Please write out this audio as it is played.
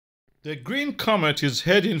The green comet is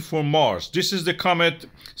heading for Mars. This is the comet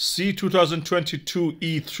C 2022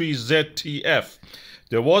 E3 ZTF.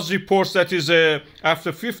 There was reports that is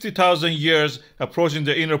after 50,000 years approaching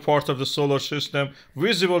the inner part of the solar system,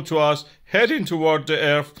 visible to us, heading toward the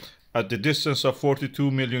Earth at the distance of 42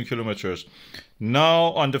 million kilometers. Now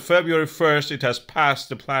on the February 1st, it has passed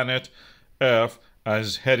the planet Earth and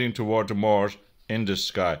is heading toward Mars in the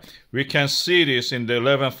sky. We can see this in the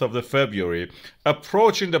 11th of the February,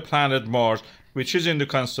 approaching the planet Mars, which is in the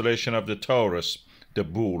constellation of the Taurus, the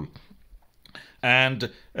bull.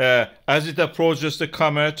 And as it approaches the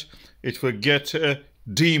comet, it will get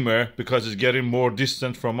dimmer because it's getting more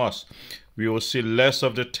distant from us. We will see less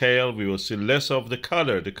of the tail, we will see less of the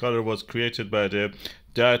color. The color was created by the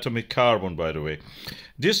diatomic carbon, by the way.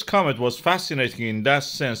 This comet was fascinating in that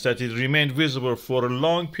sense that it remained visible for a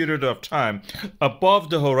long period of time above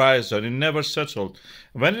the horizon. It never settled.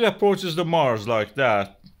 When it approaches the Mars like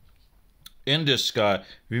that in the sky,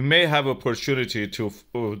 we may have opportunity to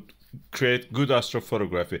create good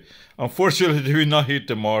astrophotography. Unfortunately, it will not hit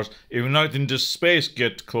the Mars. It will not in the space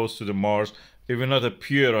get close to the Mars. It will not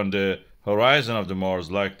appear on the horizon of the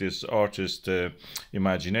Mars like this artist's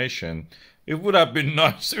imagination. It would have been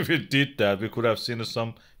nice if it did that. We could have seen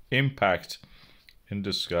some impact in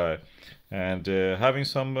the sky and having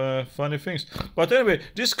some funny things. But anyway,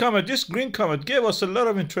 this green comet, gave us a lot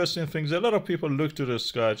of interesting things. A lot of people looked to the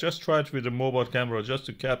sky, just tried with a mobile camera just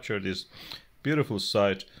to capture this beautiful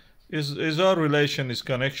sight. Is our relation, is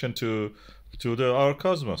connection to our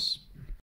cosmos.